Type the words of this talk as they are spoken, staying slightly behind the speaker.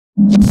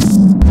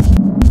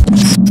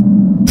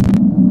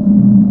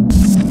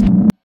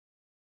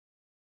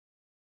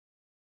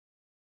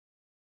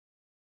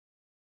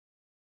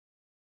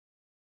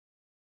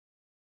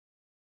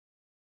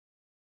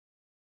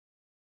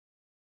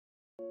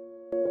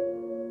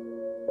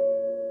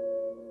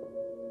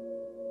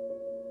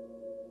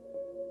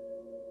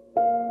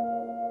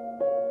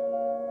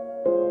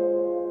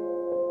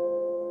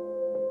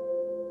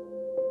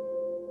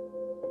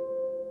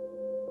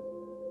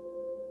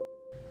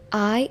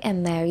I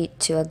am married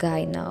to a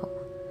guy now,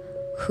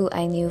 who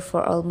I knew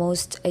for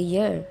almost a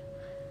year.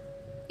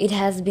 It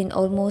has been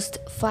almost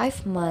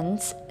 5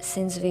 months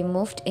since we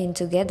moved in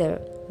together,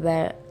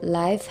 where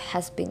life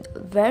has been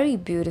very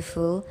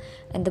beautiful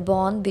and the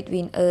bond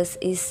between us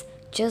is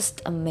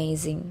just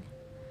amazing.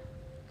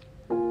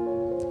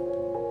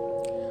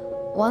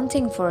 One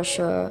thing for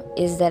sure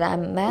is that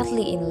I'm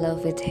madly in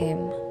love with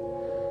him.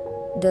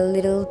 The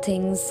little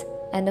things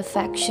and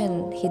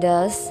affection he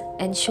does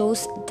and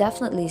shows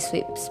definitely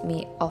sweeps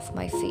me off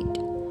my feet.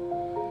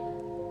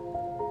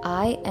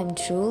 I am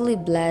truly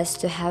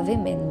blessed to have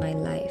him in my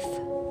life.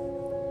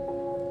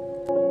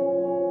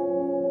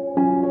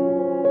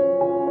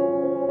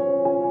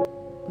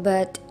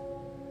 But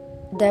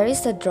there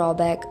is a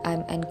drawback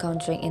I'm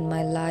encountering in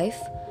my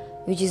life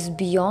which is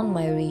beyond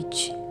my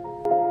reach.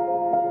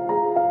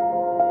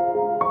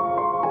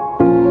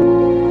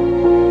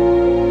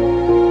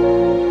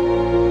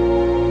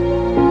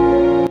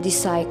 The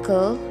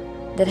cycle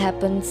that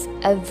happens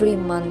every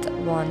month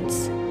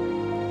once.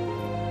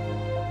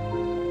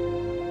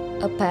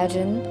 A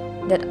pattern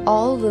that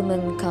all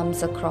women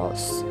comes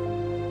across.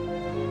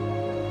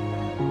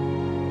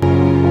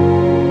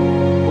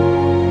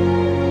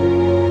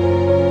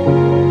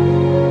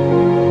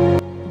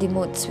 The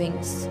mood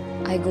swings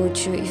I go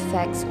through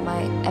affects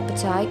my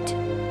appetite,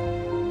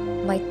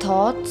 my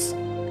thoughts,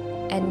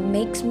 and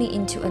makes me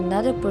into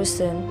another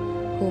person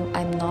whom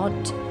I'm not.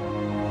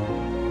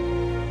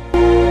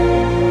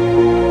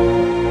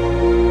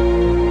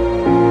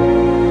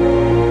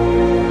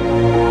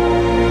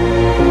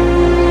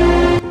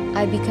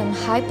 I become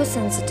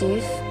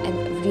hypersensitive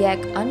and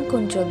react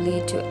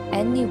uncontrollably to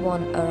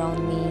anyone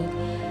around me,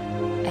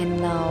 and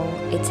now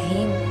it's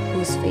him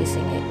who's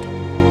facing it.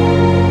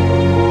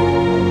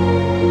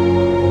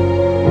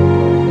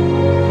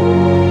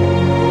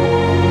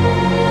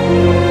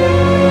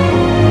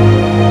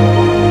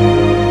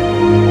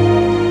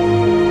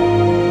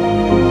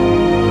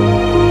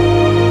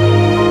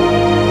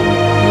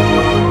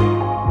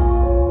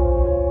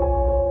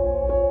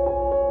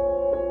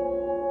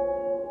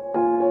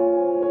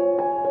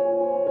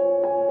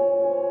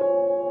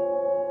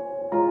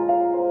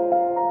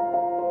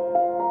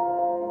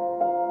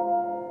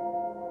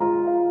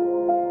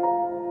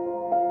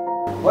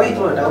 Why you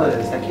throw a towel at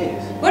the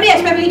staircase? What do you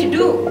expect me to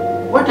do?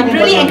 What do you I'm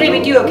mean really what angry you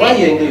with do? you, okay? Why are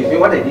you angry with me?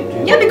 What I did to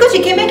you? Yeah, because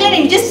you came back late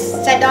and you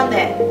just sat down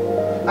there.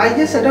 I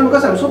just sat down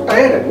because I'm so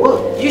tired at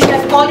work. You should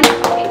have called me,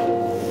 okay?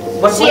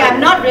 But See, what-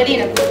 I'm not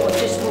really in a good mood.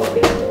 Just go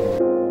away.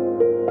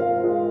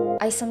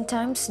 I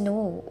sometimes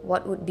know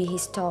what would be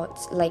his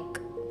thoughts, like,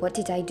 what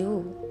did I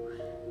do?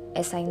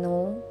 As I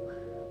know,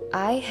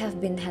 I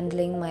have been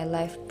handling my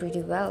life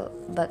pretty well,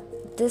 but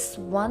this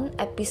one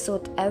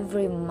episode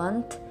every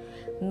month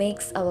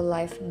makes our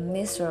life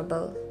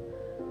miserable.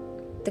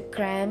 The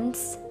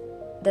cramps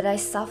that I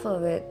suffer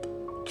with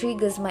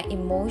triggers my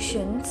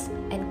emotions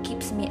and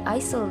keeps me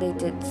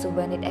isolated, so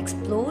when it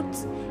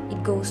explodes,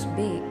 it goes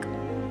big.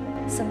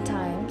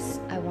 Sometimes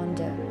I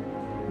wonder,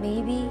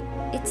 maybe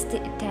it's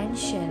the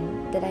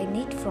attention that I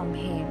need from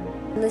him,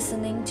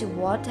 listening to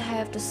what I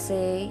have to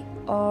say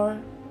or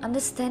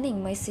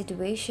understanding my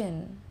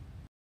situation.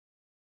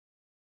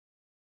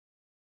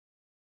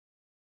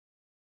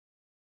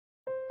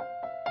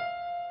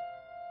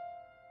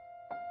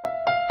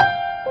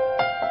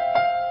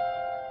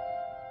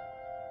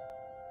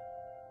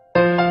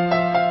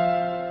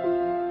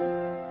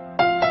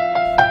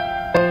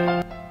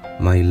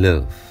 My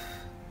love,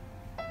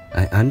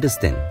 I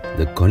understand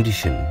the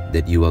condition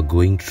that you are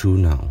going through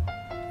now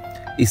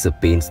is a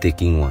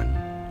painstaking one.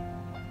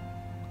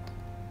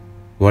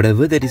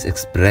 Whatever that is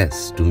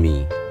expressed to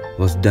me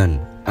was done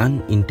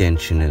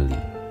unintentionally.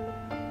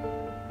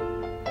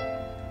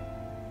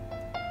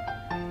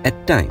 At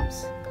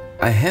times,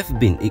 I have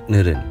been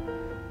ignorant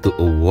to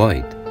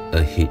avoid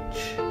a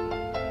hitch.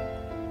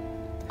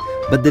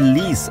 But the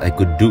least I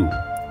could do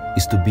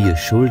is to be a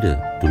shoulder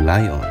to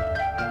lie on.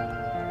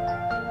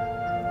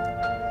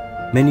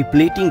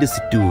 Manipulating the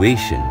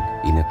situation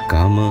in a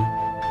calmer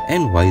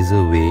and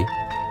wiser way,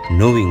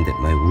 knowing that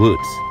my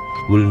words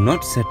will not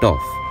set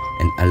off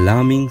an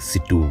alarming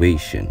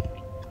situation.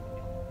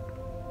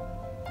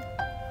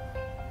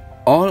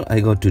 All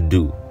I got to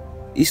do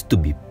is to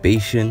be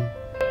patient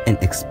and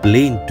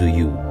explain to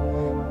you,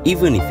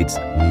 even if it's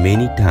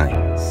many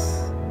times,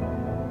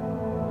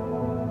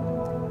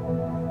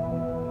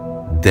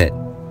 that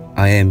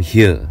I am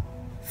here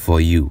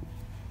for you.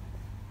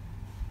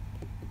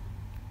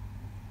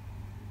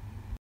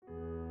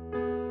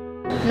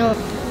 No,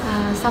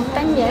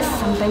 sometimes yes,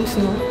 sometimes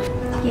no.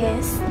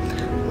 Yes.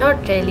 No,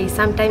 Not really.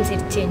 Sometimes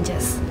it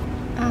changes.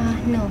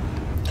 No.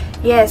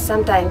 Yes,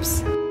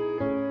 sometimes.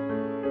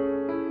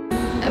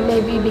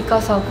 Maybe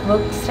because of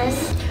work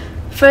stress.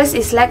 First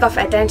is lack of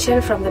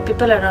attention from the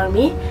people around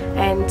me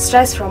and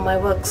stress from my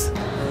works.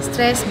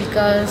 Stress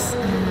because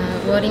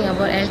worrying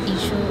about health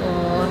issue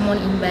or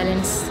hormone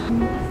imbalance.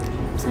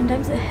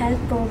 Sometimes health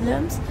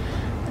problems,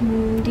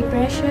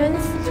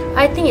 depressions.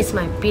 I think it's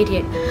my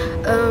period.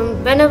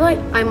 Whenever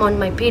I'm on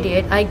my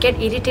period, I get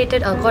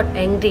irritated or got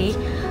angry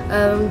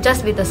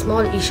just with the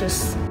small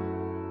issues.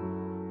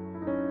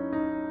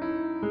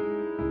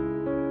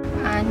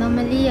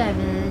 Normally, I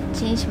will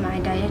change my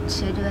diet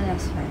schedule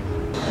as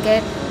well.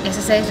 Get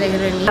exercise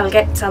regularly. I'll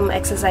get some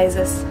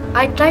exercises.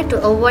 I try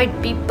to avoid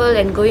people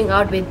and going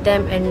out with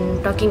them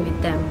and talking with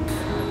them.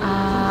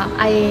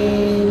 I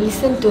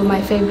listen to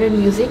my favorite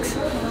musics,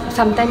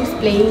 sometimes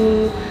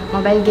playing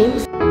mobile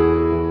games.